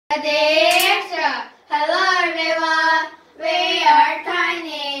Hello everyone, we are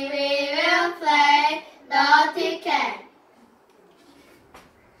Tiny. We will play the ticket.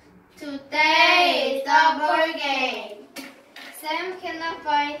 Today is the ball game. Sam cannot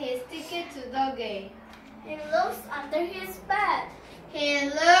find his ticket to the game. He looks under his bed. He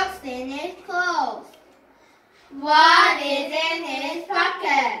looks in his clothes. What is in his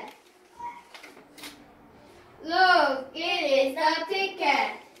pocket? Look, it is the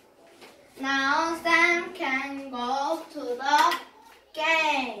ticket. Now Sam can go to the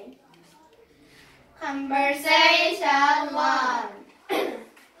game. Conversation 1.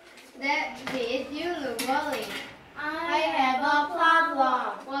 Did you look worried? I have a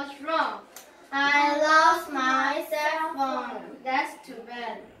problem. What's wrong? I lost my cell phone. That's too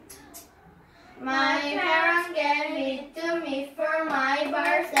bad. My parents gave it to me for my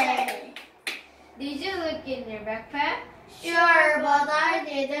birthday. Did you look in your backpack? Sure, but I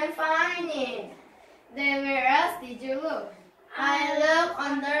didn't find it. Then where else did you look? I looked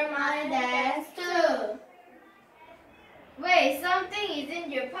under my desk too. Wait, something is in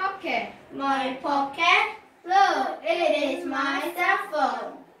your pocket. My pocket? Look, it is my cell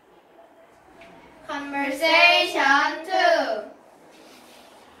phone. Conversation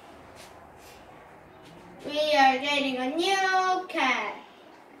 2. We are getting a new cat.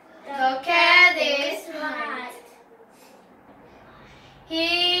 The cat is smart.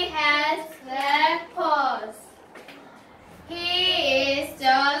 He has black paws. He is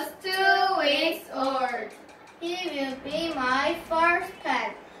just 2 weeks old. He will be my first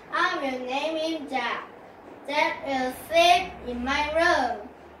pet. I will name him Jack. Jack will sleep in my room.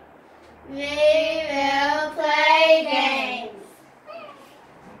 We will play games.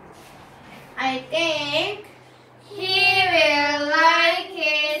 I think he will like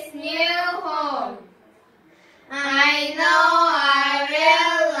his new home. I know I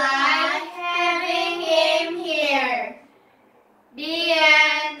will like having him here. The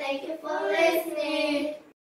end. Thank you for listening.